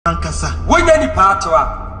ankasa wonya ni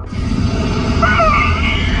paatwa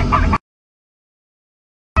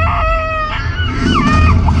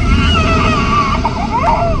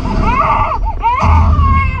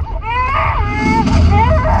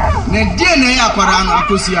ne die ne akwara no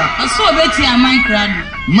akosia aso obeti Amankrado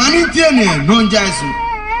mani tie ne no njaisu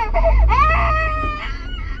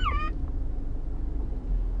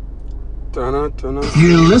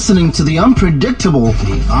You're listening to the unpredictable,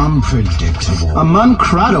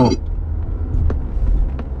 Amankrado.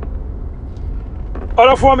 All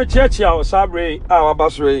of me church ya sabre our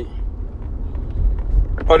basre.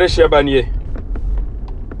 Ode shebanie.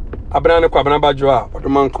 Abana ne kwabana badwo a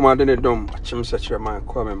odoman komade ne dom achim sechere man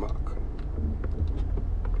kwa me mark.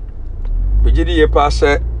 Bigidi ye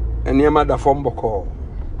passe eniema da fom boko.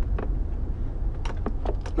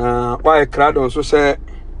 Na why krado nso se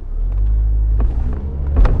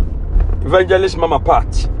Evangelist Mama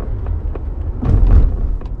Pat.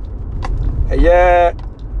 Yeah.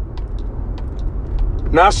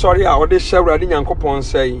 Na sorry a ode shewrade nyankopon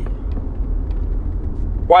say.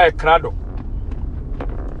 Why krado?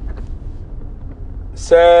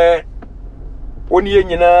 Say oni ye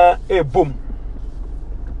nyina ebom.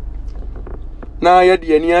 Na ye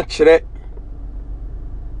de ani a kire.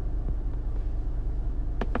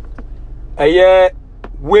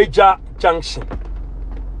 Weja Junction.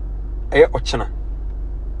 Ochina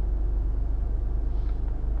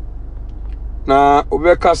na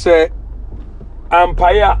obeka se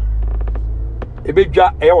ampaya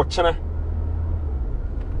ebedwa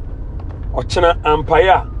ochina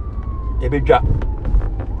ampaya ebedwa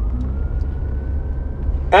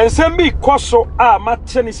ensem bi koso a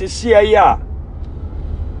mate ni sesia ya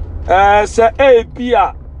se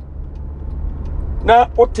ebia na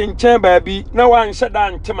otinchen baabi na wanhye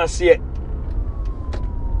da ntemase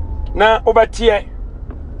na obatie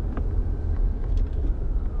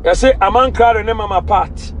ya say Amankrado ne Mama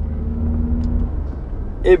Pat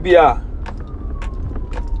ebia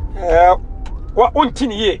wa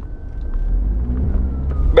ontini ye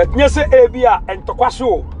bet nye say ebia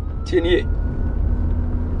entokwaso tinie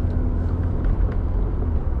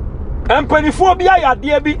empanifo bia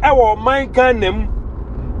yade bi ewo man Ghanam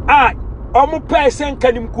a omo pese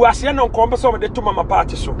nkanim kuase na nkombe so de to Mama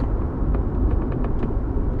Pat so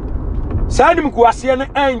Sadim kuase na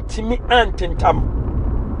antimi antentam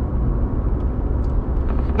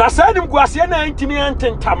na sadim kuase na antimi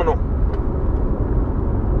antentam no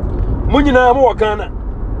munyina mo Ghana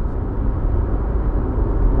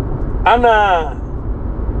ana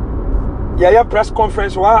ya press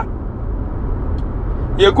conference wa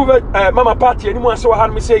ye guve Mama Party ani mu ase wa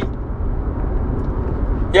han me sei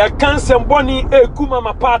ya cancel boni egu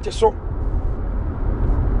Mama Party so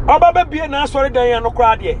oba ba bie na asore dan ya no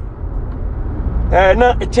kra de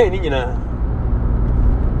na eteni nyina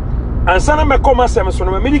ansana me koma sem so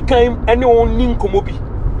no me kan ene won ni nkomo bi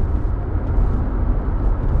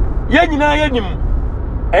ye nyina ye nim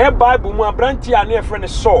Bible mu abranti a na e frene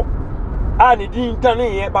so a ne din tan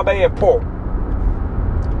ye baba ye Paul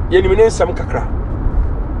ye nim ne nsam kakra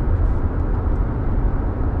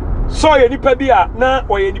so ye nipa bi a na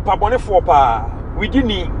o ye nipa bonefo pa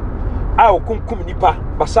widini a okunkum nipa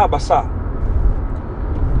basa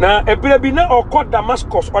na ebere bi na okọ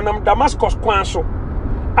Damascus onam Damascus kwan so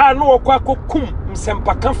a na okọ akokum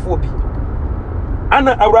msempakafo bi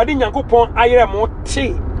ana awurade nyankopon ayere mo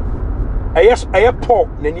te eye Paul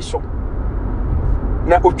nani so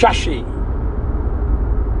na otwahwe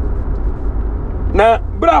na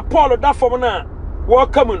bra Paul da fom na wo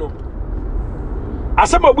kamu no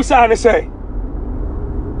asema busa ne se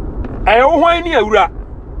wo hwan ni awura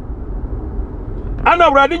ana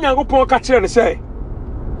awurade nyankopon ka kire ne se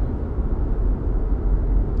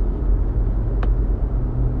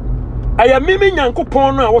aya mimi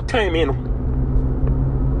nyankopon no a wo tan me no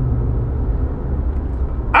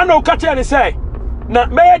ana o ka kire ne se na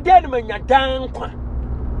meye de ne manya dan kwa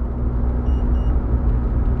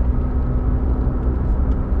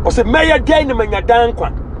o se meye de ne manya dan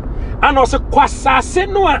kwa ana o se kwasase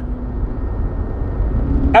no a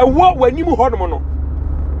ewo wanim hodom no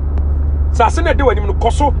sase na de wanim no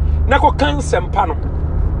koso na ko kansempa no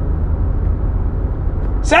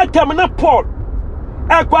se tam na Paul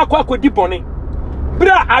akwa di bone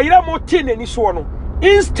bra ayira mo tie nani so no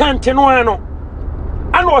instant no ano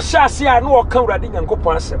ana o hyase a na o kan urade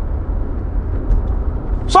nyankopon asem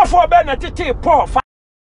so for be na tete Paul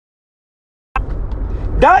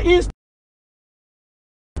that is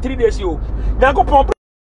 3 days yo nyankopon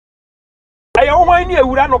ayo hwan ni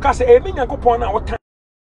awura no ka se emi nyankopon na wotan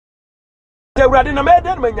awurade na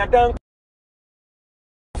meden manyadan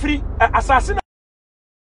free assassin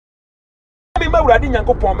ma urade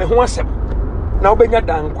nyankopon me ho asem na obenya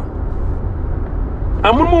dankwa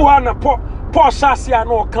amumu wa na po sase a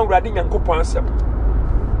na o kan urade nyankopon asem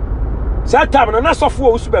satam na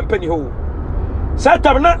sofo osu bempani ho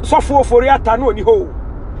satam na sofo ofori ata na oni ho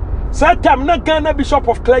satam na Ghana Bishop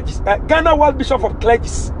of Clergies Ghana World Bishop of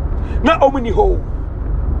Clergies na omuni ho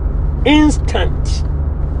instant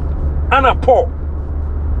ana Paul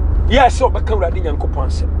yes obeka urade nyankopon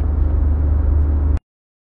asem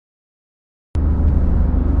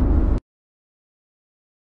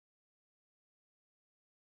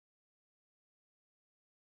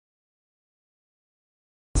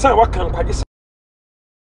san wakan kwaje sa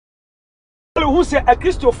who say a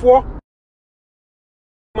Christopher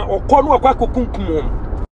ma okono akwa kokunkum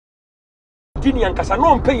dini yankasa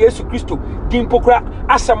no mpe Yesu Kristo din pokra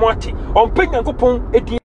asamote ompe nyankopon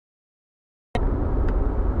edi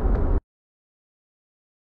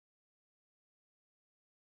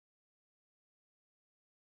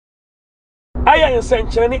aya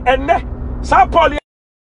nsenchene enne sa Paul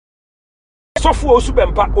sofo osu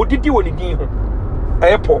bempa odidi woni din ho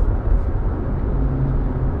ayepo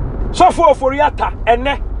sofo oforiata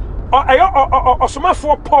enne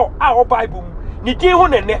osomafo Paul a Bible ni din ho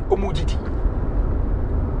nenne omudidi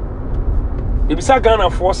ebisa Ghana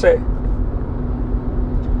for say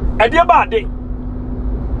ade baade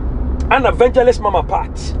an evangelist mama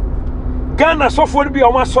part Ghana sofo bi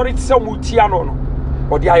o ma sorry ti se mutia no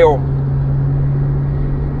odi ayo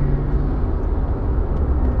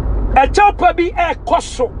a chopper be a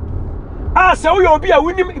koso ah say we obi a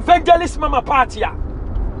winim evangelist mama part ya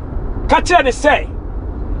catch and say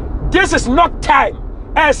this is not time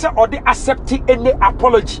as or they accept any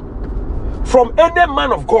apology from any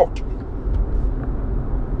man of God.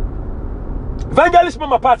 Evangelist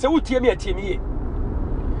mama part say utie me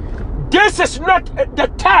this is not the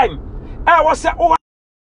time I was say oh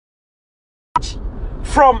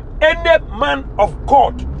from any man of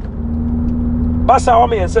God. Basa wa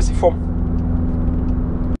me ensesi form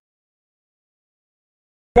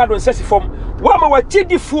God ensesi form wa ma wa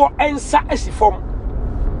tidifo ensa esi form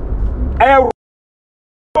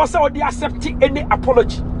also they accept any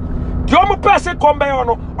apology the only person come by on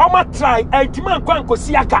oma try demand kwanko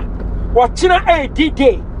siaka or china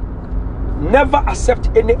day never accept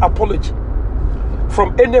any apology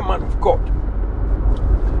from any man of God,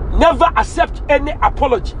 never accept any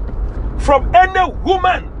apology from any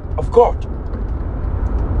woman of God.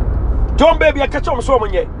 Don't baby, I catch on so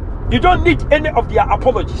many. You don't need any of their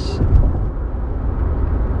apologies.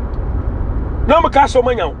 No, I catch so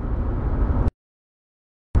many.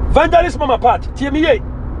 Evangelist mama part, TMA.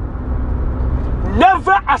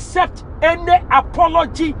 Never accept any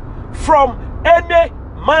apology from any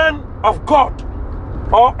man of God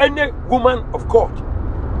or any woman of God.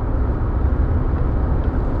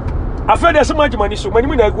 I feel there's so much money, so many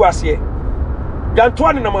men go as here.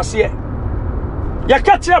 Yantuan Namasia. Ya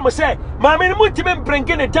catch them say, Mammy, Muntiman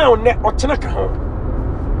bringing it down or Tanaka home.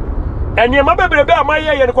 And your mother be my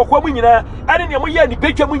year and Coquamina, and in your year, the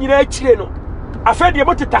Baker Munina Chileno. I fed the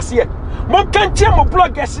motor Tassia. Mon can't tell my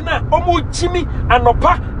bloggers now, or Jimmy and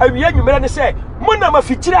Opa, and we you may say, Monama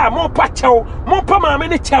Fitira, more pacho, more pama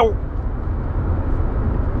many chow.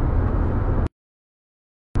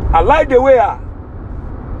 I like the way I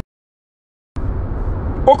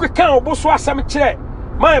can't bosswa some chair,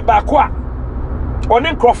 my backwa. On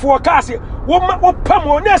Encroft Cassie, what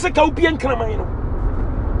Pamo, Nessa Caupian Cramino.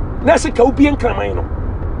 Nessa Caupian Cramino.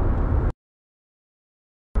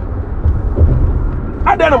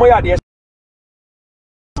 I don't know my ideas.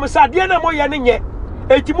 Sadiana Moyanin yet,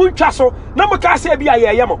 a Timun Chasso, number Cassia be a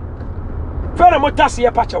yamo. Fera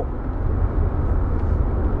Motassia Pacho.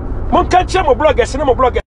 Moncachamo bloggers, no more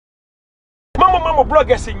bloggers. Mamma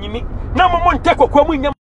bloggers in me, no more Monteco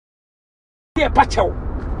Quamunia Pacho.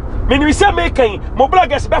 When we say making my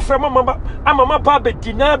bloggers back from Mama, I'm a mapa,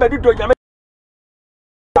 dinner, but you don't know.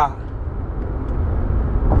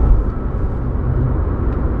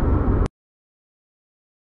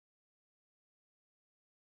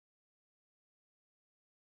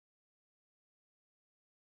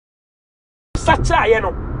 Such a, you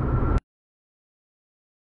know.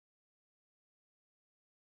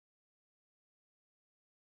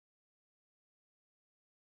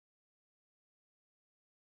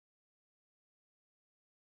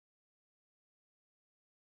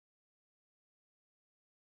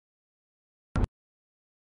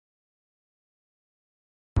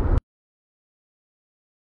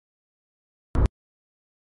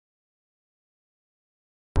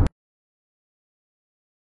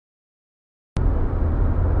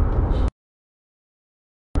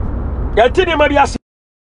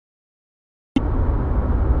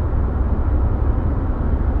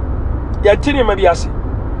 Ya tini ma biase.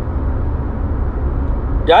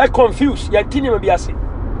 Ya confused. Ya tini ma biase.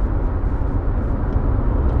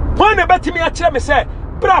 When the betting me a tell me say,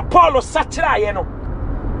 Bra Paulo Satira, you know.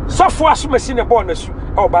 So far, so machine a bonus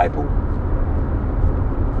or Bible.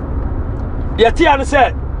 The Atian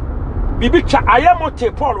said, Bibicha, I am not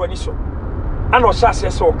a Paul when you saw. And was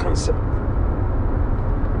as so cancer.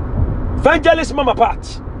 Evangelist Mama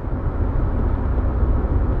Pat.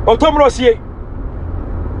 Otom Rossier.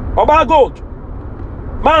 Oba Gold.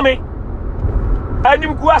 Mammy. And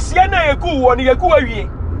him Guasiana a goo on your goo.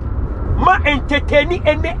 Ma entertaining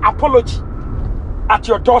any apology at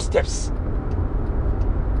your doorsteps.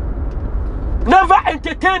 Never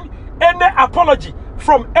entertain any apology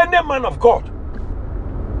from any man of God.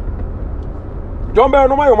 Don't be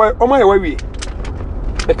on my way.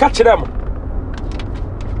 The catch them.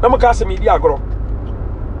 No more cast me diagro.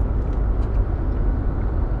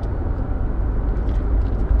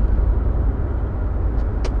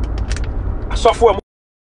 Software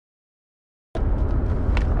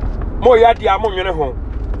more ya dia mo nwene ho.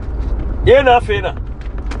 Ye na afi na.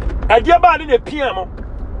 Adia ba de pia mo.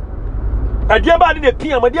 Adia ba de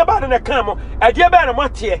pia mo, adia ba de kan mo. Adia ba na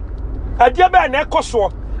mate. Adia ba na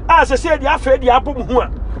ekoso. A se se dia afi dia abom ho a.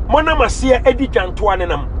 Mo na mase edi dwanto ane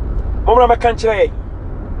nam. Mo mra maka nkire ye.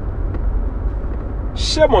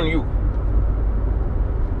 Shame on you.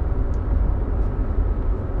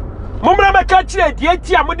 Mo mra maka nkire die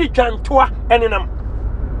ti a mo di dwanto ane nam.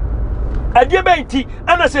 Adie benti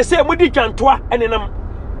ana sese mudi dwantoa enenam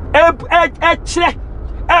kire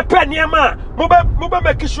niema mo be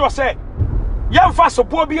make sure say yamfa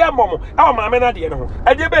sopo bi emom e o maame na de ne ho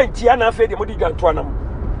adie benti ana afa de mudi dwantoa nam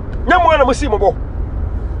nyamo na mo si mo bo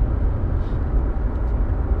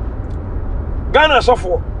Ghana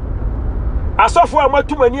asofo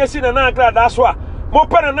amatumani asi na agrada so a mo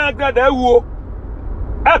pe na agrada awuo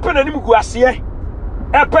e pe na nim guase e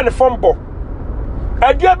pe ne fombo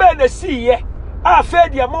Adia be na see ye a fe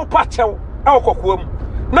dia mo pachew e okokoam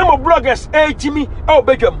na mo bloggers ejimi e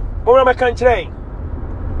obedwam mo na meka nkire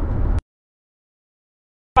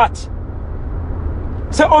but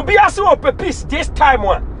se obi ase o peace this time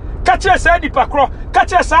one catch us say di pakro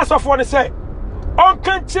catch us asofo ne say on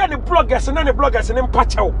kan kire ne bloggers na ne bloggers ne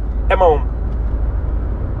pachew e ma won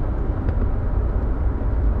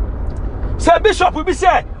se bishop bi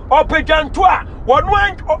say opedwanto a wonu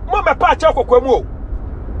mo me pachew okokoam o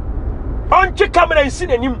on che camera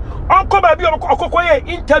in him on come baby okokoye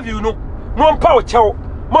interview no mpa o chew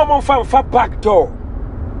mom fa back door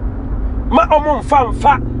ma omon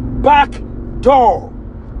fa back door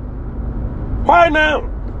why now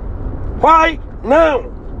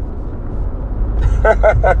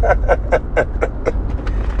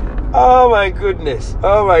oh my goodness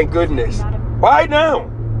why now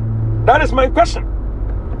that is my question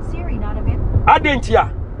Siri not a bit adentia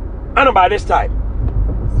and by this time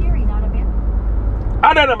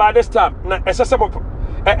I don't know about this time. Na esese mo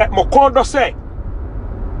kondo say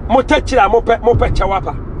mo techira mo pe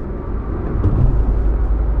chawapa.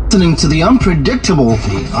 Listening to the unpredictable.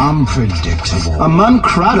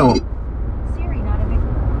 Amankrado. Siri not a bit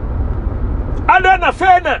Ada na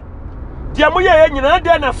fe na dia mo ye nyina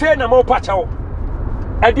ada na fe na mo pa chawo.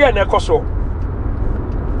 Ade na ekoso.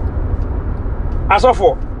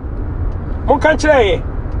 Asofo. Mo kan kire ye.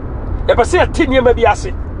 E pese atini ma bi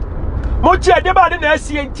ase. Mochi adeba de na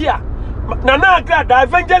asie ntia na agrada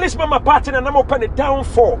evangelist mama party na mo pe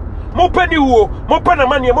downfall mo pe ni wo mo pe na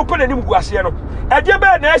mane mo pe na nim guase no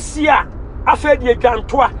adeba na asie a afa die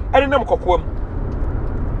dwanto a ene nam kokoam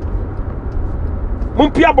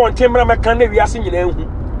mumpia bonte mra meka na wiase nyina ehu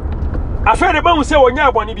afa de ba hu se wonya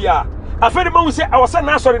abone bia afa de ba hu se awasa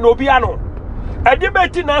na asore na obi ano adeba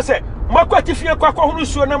ti na se makwati fie kwakwa hunu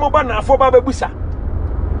suo na mo ba na afo ba babusa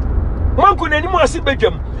manku na nimu asi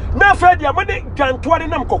bedwam na fa dia mo de dwanto de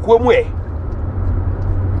nam kokoamu e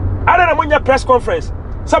ara na monya press conference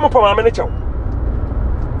some of my manager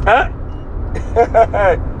ah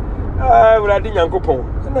uradi nyankopon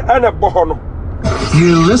ana boho no.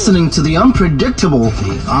 You're listening to the unpredictable.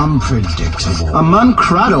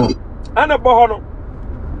 Amankrado. Ana boho no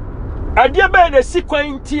adia be na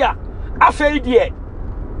sikwanti a afei die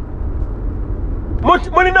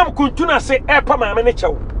moni nam kuntuna se e pa ma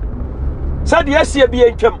manager sa de asie bi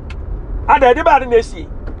entwam ada de ba de na asie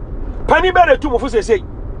pani be na tumufo sesei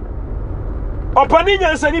opani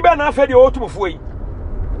nyansani be na afa de otumufo yi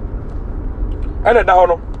ana da ho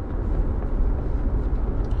no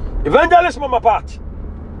evangelist mama part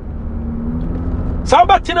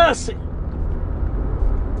sabatinase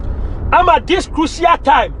ama this crucial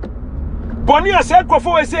time boni ase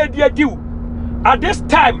krofo we say dia diu at this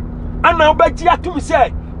time ana obaji atum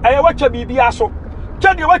say I watch a BB aso.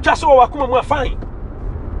 Tell you what you saw wakuma fine.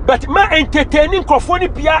 But ma entertaining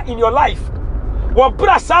crofoni pia in your life. Wa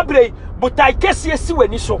bra sabre but I guess yes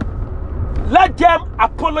when so. Let them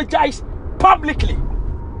apologize publicly.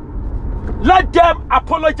 Let them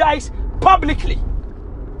apologize publicly.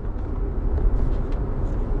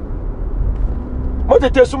 What the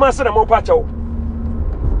Tesuma said, I'm on Pacho.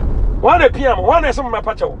 1 p.m., 1 is on my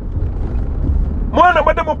Pacho. One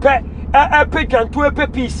of them pay a pick and 2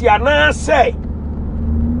 PC, and I say,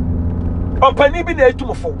 Open even a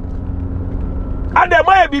tumful. And there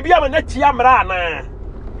might be a netiamrana.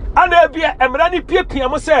 And there be a Emrani Pipi, I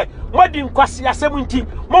must say, what didn't Quasia 70,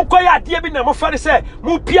 Monkoya Diabina Mofari say,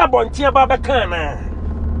 Mupia Bontia Babacana.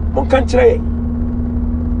 Moncantre.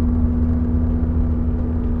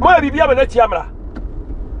 Might be a netiamra.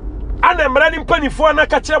 And I'm running penny for an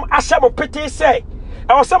catchem Ashamo Pete say,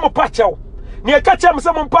 I was some patcho. Near catchem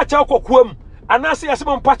some patcho quum, and I see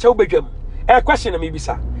some patcho begum. A question of me,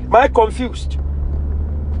 sir. My confused.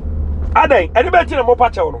 Ade, anybody in a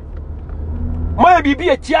mopacho? My be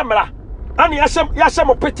a tiamra. And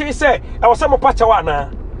Yasamo Pete say, I was some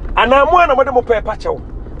patchoana. And I'm one of them pay patcho.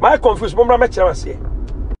 My confused Mumra Metchasi.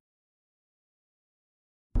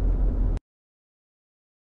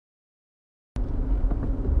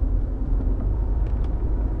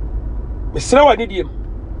 Mr. I need him.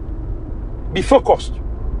 Be focused.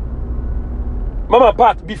 Mama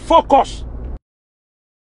Pat, be focused.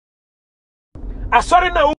 I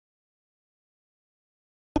sorry now.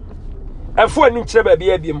 And for an inch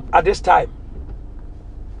baby at this time.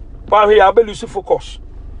 While we are losing focus.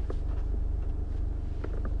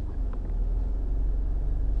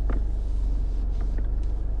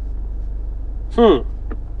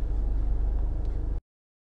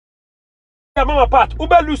 Mama Pat,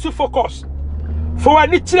 ube lose focus. For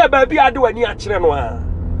any chair baby, I do any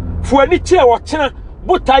children. For any chair or china,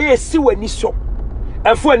 but I see when you saw.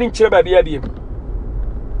 And for any chair baby,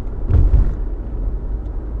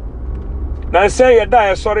 now say you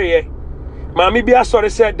die, sorry, eh? Mammy be a sorry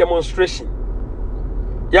said demonstration.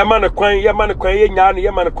 Yaman a coin, yaman a coin,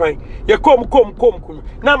 yaman a coin. You come.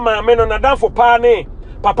 Now, my men on a down for pane.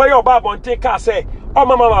 Papa, your bab on take car say, oh,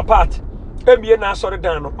 Mama Pat. Maybe na sorry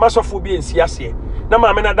down, masophobia in Siasia. Na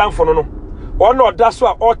mamma na down for no. Or no, that's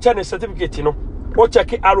why all channel certificate, you know. Or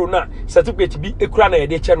check it arona certificate be a crown a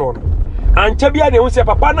day channel. And Chabia, they will say,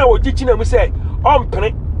 Papa, now, teaching them, we say,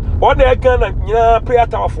 penny. Or they can and prayer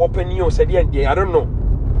tower for open you said, I don't know.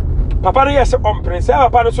 Papa, yes, penny, say,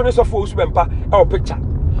 Papa, so of fools, Bempa, our picture.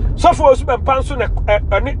 So for us, Bempanson,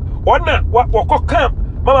 one night, what come,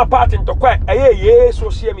 Mama Pat into quite a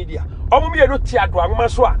social media. Omo me no tiado agoma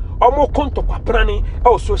so a omo konto paprani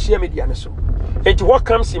o social media ne so. And what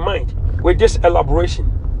comes in mind with this elaboration?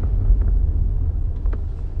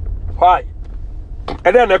 Why?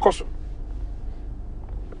 And then ekoso.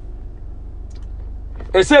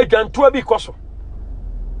 E say gantua bi koso.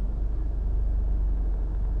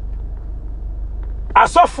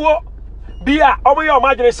 Asofo bi a omo ye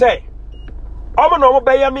omagene say omo no omo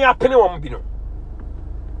beye me apene wo bi no.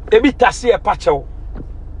 Ebi tase e pachewo.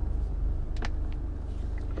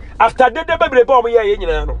 After the baby bomb, yeah,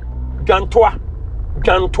 no. Gantoa,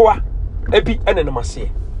 ebi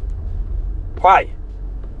enenomase. Why?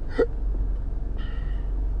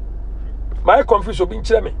 My confusion being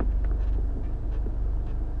cheme.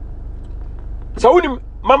 So when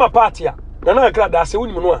Mama Patia, Nana Grada, say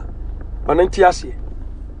when you know, on Tiasia.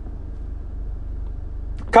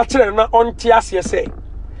 Catcher na on Tiasia say.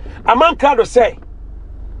 Amankrado say,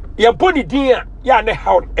 your bony dear, ya ne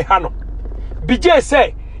how a hano. BJ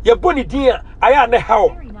say, your bonny dear, I am a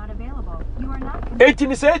how.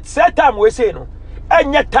 18 said, set time we say no,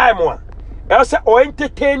 and yet time one. Else or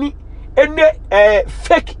entertaining any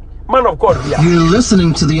fake man of God. You're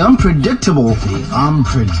listening to the unpredictable.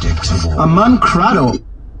 Amankrado.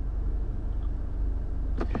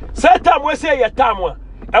 Set time we say your time one.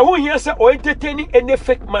 And who here say or entertaining any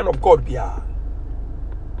fake man of God. Yeah,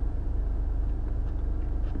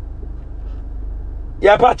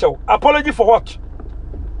 Pacho, apology for what?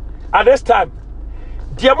 At this time,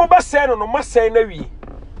 dear Moba said, no must say no.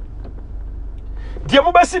 Dear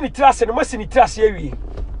Moba sin it trust and must in it trust.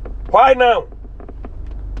 Why now?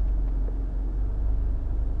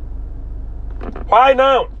 Why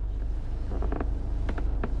now?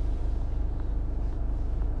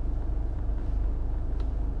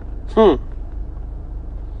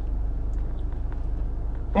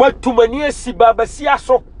 What to mania si baba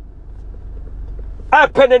siaso? A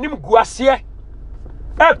penanim guasie.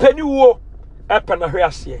 A penny wo. A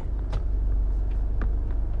penahuasie.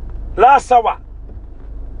 Last hour.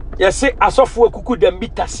 Yes, say, as of work could them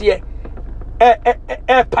beat us here.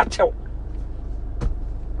 pacho.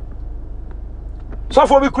 So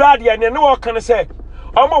for we crowd and no can say,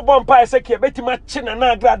 Omo bompa seke beti ma china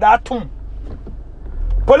na grada atum.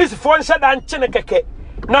 Police phone said and china keke.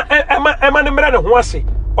 Na ema ne mre ne ho ase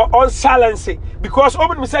on silence because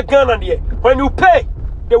open me say Ghana there. When you pay,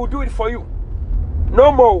 they will do it for you.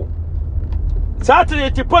 No more. Saturday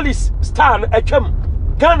the police stand atwam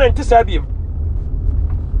Ghana nti sabiem.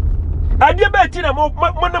 Ade beti na mo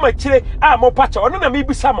na ma kire a mo pacha ono na me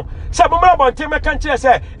bisa mo. Se mo mra bonte me kan kire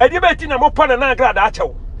se ade beti na mo pa na grada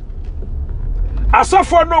achew.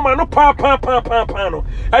 Asofo no ma no pa no.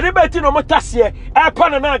 Ade beti no mo tase e pa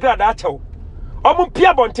na grada achew. Omo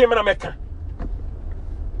pia bonte me na meka.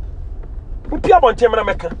 Mo pia bonte me na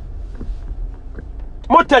meka.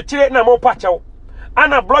 Mo tachire na mo pacha.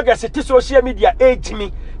 Ana bloggers it social media age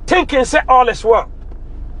me thinking say all is well.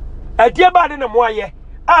 Ade ba de na mo aye.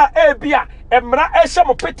 Bia emra ehye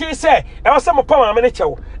mo pete se e wose mo pam amene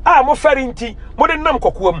chew mo feri nti mo de nam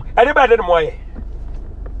kokoam ade ba de mo aye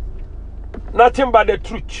nothing but the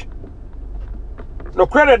truth no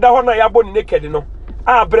credit da ho na ya bo ni naked no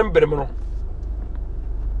brem no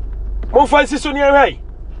mo fansi so ni ahai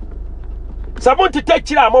sabon tete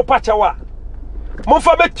kira mo pacha wa mo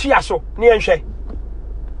fa betua so ni enhwe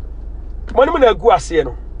mo ni mo na agu ase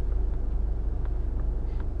no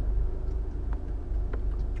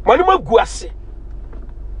mani magu ase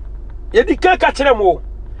ye di ka kire mo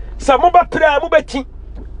sa mo ba pra mo beti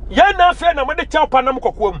ye na afa na mo de chew pa na mo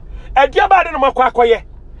kokoam ade ba de no makwa akoye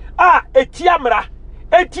eti amra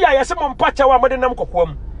eti a ye se mo mpacha wa mo de nam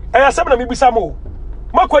kokoam ya se na me bisa mo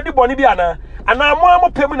makodi boni bi ana mo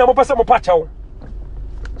pemu na mo pese mo pacha wo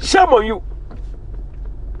shame on you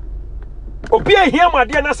obi ehia mo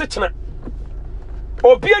ade na se kina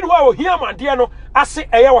obi enu a ohia mo ade no ase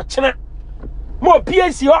eye wo kina mo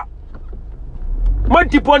piesi ho mo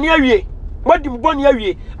diponi awie mo dimboni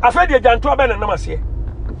awie afa de janto aba na namase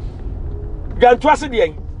janto ase de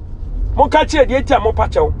yen mo ka kire de etia mo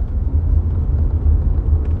pachew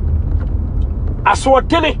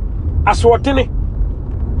aswotene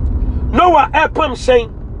Noah epam sen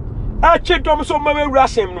chedom so ma wura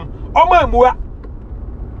sem no o ma muwa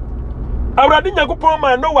awrade nyagopon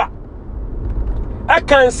ma Noah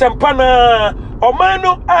akan sempa na o ma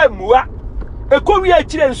no amuwa ekowi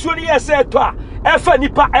akire nsuo ni yese to a efa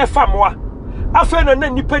nipa efa moa afa na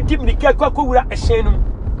nipa dimnika kwakowura ehyenum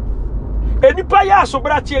enipa ya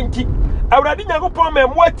asobra tie nti awrade nyagopon ma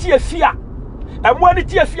moa tie fia emoa ni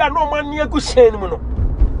tie fia no man ne agu hyenum no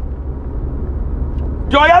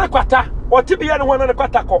de oyare kwata otibi ya ne ho na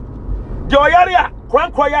kwata ko de oyare a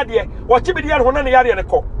kwankwa ya de otibi ya ne ho na yare ne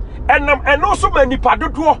ko enam eno so ma nipa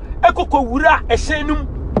dodo ekokowura ehyenum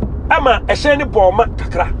ama ehyen ne boma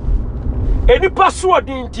kakra enipa so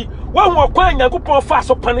odin nti wo kwan Nyankopon fa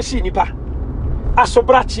so panishi nipa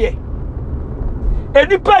asobrachie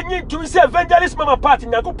enipa nyi ntumi se evangelist mama party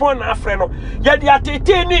Nyankopon na afre no ye de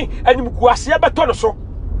atete ni animguase beto no so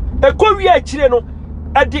ekowi akire no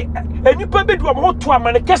edi enipa bedu mo to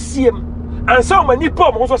amane kesiem ansa o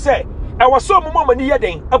manipa mo so se e wo so mo mani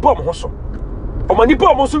yeden ebo mo so o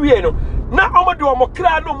manipa mo so wie no na o mo de o mo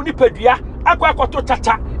kra no mo nipadua akwakoto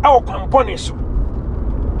chacha e wo kwampone so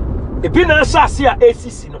ebi na asase a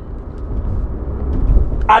ACC no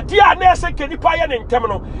adia na ese ke nipa ye ne ntem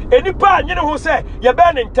no enipa anyene ho se ye be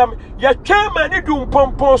ne ntem ye twema ne du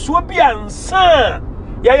mpompon so bi ansa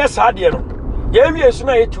ye saade no ye wie so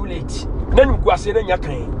na ye too late na nimgu ase na nya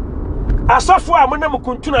kan asofo a monam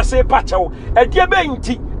kuntuna se pachew adie be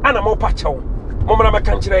nti ana mo pachew mo mra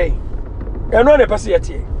meka nkire eno na pese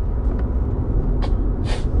yete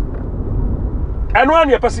eno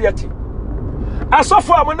na pese yete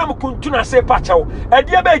asofo a monam kuntuna se pachew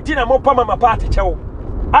adie be nti na mo pa mama party chew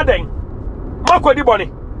adan makodi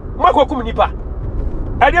boni makokum nipa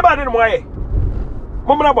adie ba de mo aye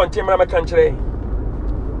mo mra bonte mra meka nkire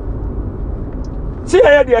si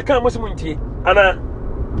ya de kan musimu ntie ana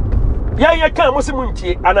ya kan musimu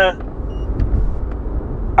ntie ana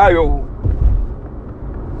ayo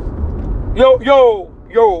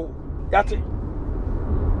yo yati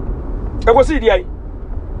ego si di ai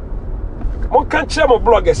mon kan kire mo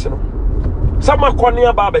bloggers no sama kone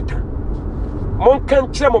aba beta mon kan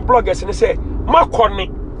kire mo bloggers ne se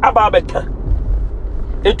makone aba beta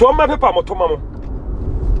eto ma pepa moto mamo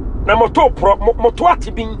na moto pro moto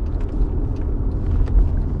atibin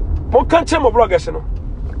mon kan kire mo bloggers no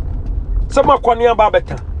sama kone aba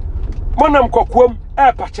beta monam kokoam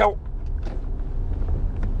pachew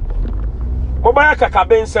mobaya kaka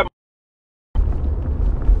bensem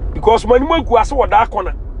because mani magu ase woda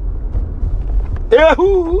akona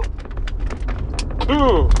ehu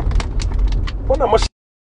mona mo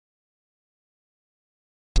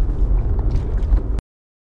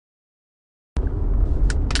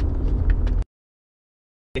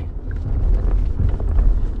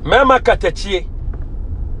mema katachie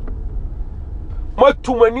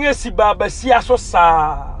motumani asi baba si aso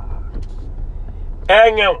sa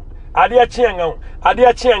engaw ade achi engaw ade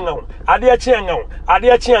achi engaw ade achi engaw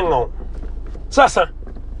ade achi engaw sasa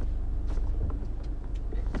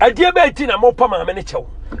ade ba enti na mopa ma me ne chew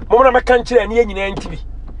mo na meka nkire ne nyina enti bi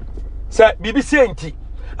se bibi se enti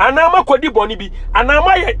ana makodi boni bi ana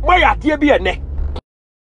moya ade bi ene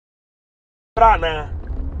rana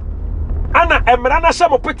ana emra na hye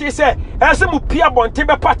mo pete se ese mo pia bonte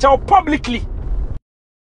be pa chew publicly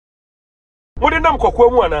mo de nam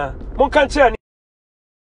kokwa mu ana mo nka nkire ne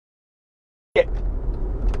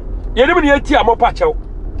yenim ne enti a mo pa chew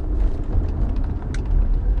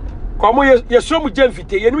komo yeso mu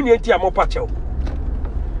jamfite yenim ne enti a mo pa chew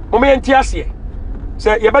mo me enti ase se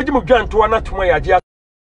ye baji mu dwanto na toma ya je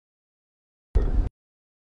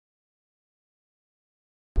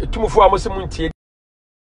etumufu amose mu ntie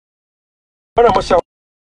ana mo sha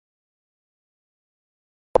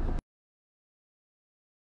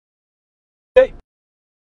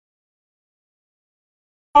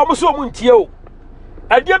amuso mu ntie o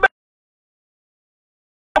ade be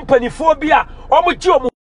company phobia omu ji omu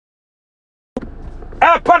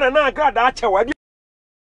pana na agrada ache wade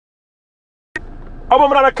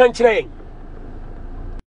abomra na kankire yen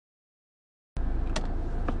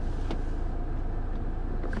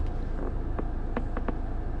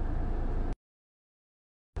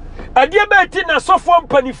ade be ti na sofo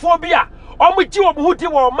company phobia omu ji omu hudi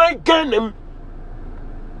wo man ganam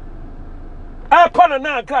pana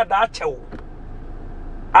na agrada ache wo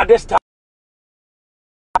adesta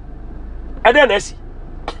adenesi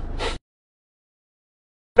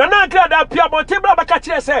na agrada pia bonte bra baka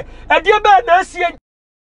kire se ade be na asie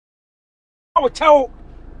wo chew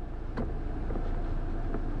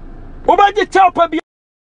obaji chew pa bia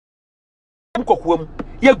kokwam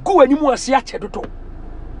ye gu animu ase ache dodo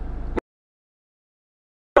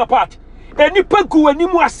apart eni pa gu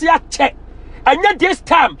animu ase ache anya this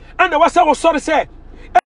time and wasa wo sorry say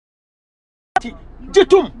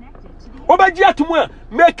jitum obaji atumu a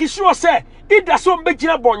make sure say ida so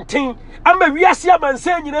mbegina bonten ama wiase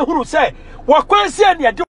amansa nyina hunu say wakwanse ne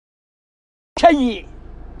ade kayi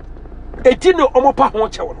etino omopa ho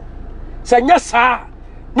chewo no sanya saa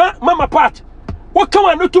na mama part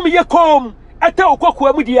wokawa no tumi ye kom ata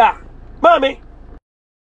okwakoa mu dia mame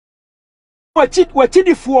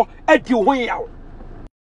wachidifo adi ho yawo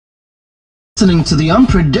Listening to the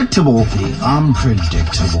unpredictable.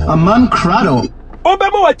 Amankrado.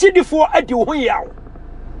 Obama wachidifo adi ho yawo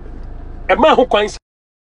ema ho kwanse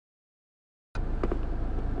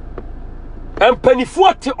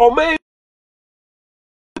empanifo te omay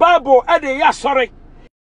Bible ade ya sorry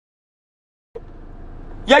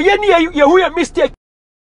ya yeni yehu ya mistake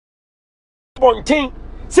bonten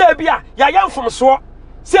say bia ya yamfom so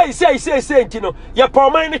say ntino ya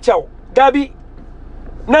pauman ne chew dabi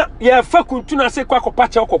na ya fakuntu na se kwakopa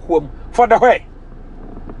chew kokoam for the way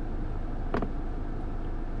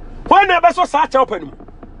na be so sa chew panum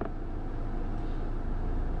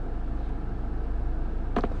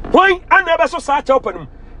ana be so sa chew panum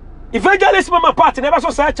evangelist mama party never so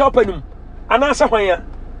say openum anasa hwan ya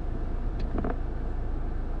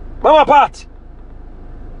mama part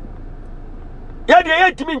ya de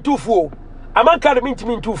 8 min 24 Amankrado min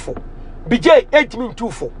 24 BJ 8 min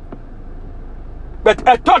 24 but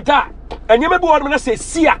I thought that and you maybe want me say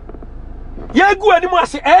sia ya gu animu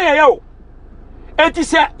ase yo enti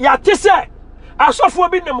se ya te se asofo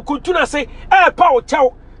bi nam kuntuna se pa o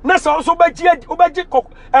chew na so so obaji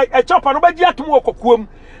chopa no obaji atomo kokoam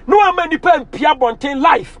no amani pen pia bonten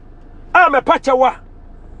life me pachawa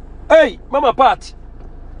hey mama part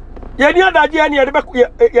ye ni adaje ye ni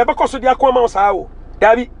ye be koso dia kwa ma saa wo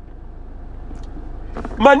dabi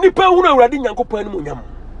manipa hunu awurade nyankopon ani nyam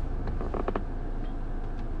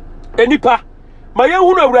enipa ma ye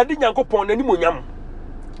hunu awurade nyankopon ani nyam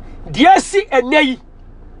dia si enei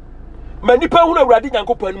manipa hunu awurade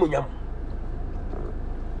nyankopon ani nyam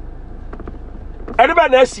eniba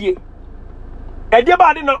na asie ede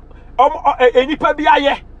ba de no enipa bi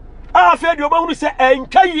aye afa de obahunu se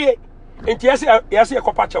entwaye enti yesi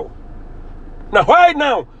ekopa chew na why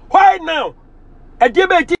now ede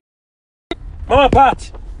ba ti mama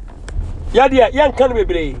part ya dia yan kan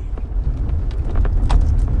bebre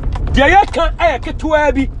dia ya kan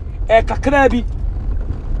ayeketoa bi kakra bi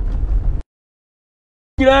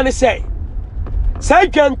nyina say sai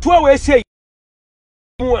gwanto a we say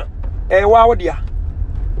mu a wa wodia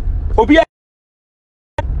obi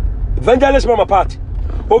evangelist mama part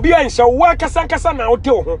obi ansa wa kasa na ode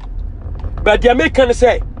ho but the American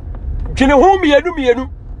say dwene ho mienu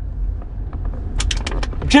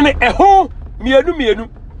dwene ho mienu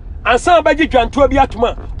ansa ba gi dwanto bi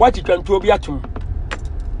atoma wa gi dwanto bi atom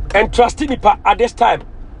and trust me pa at this time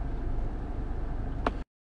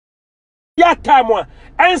ya time one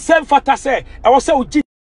and send fata say I was say uji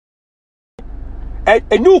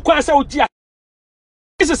a new kwan say uji.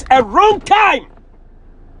 This is a wrong time.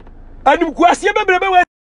 And mkwasi bebrebe we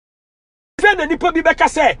fe na nipa bi beka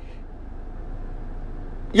say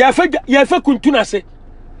ya fa kuntuna se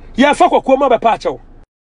ya fa kokoma be pa achew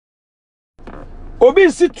obi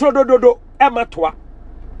nsi trodododo ematoa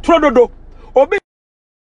trododo obi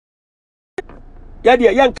ya de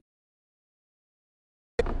yank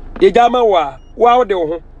ye jama wa de wo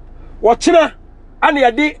ho wo kina ana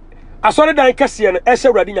ya de asore dan kase no ehye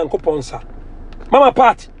urade nyankopon sa mama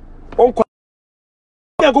part onko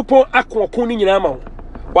nyankopon akon ni nyina ma wo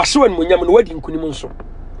wahye wan munyam no wadi nkunim nso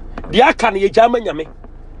de aka na ye jama nyame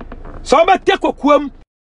so ba te kokuam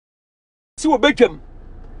si wo betwam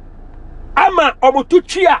ama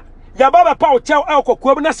omotutwi a ya baba pa o chew e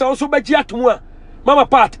kokuam na se nso bagi atomu a mama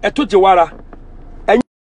part eto jewara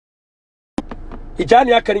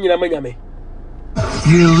ijani aka ni nyina ma nyame.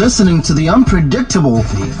 You're listening to the unpredictable.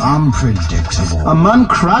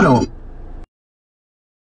 Amankrado.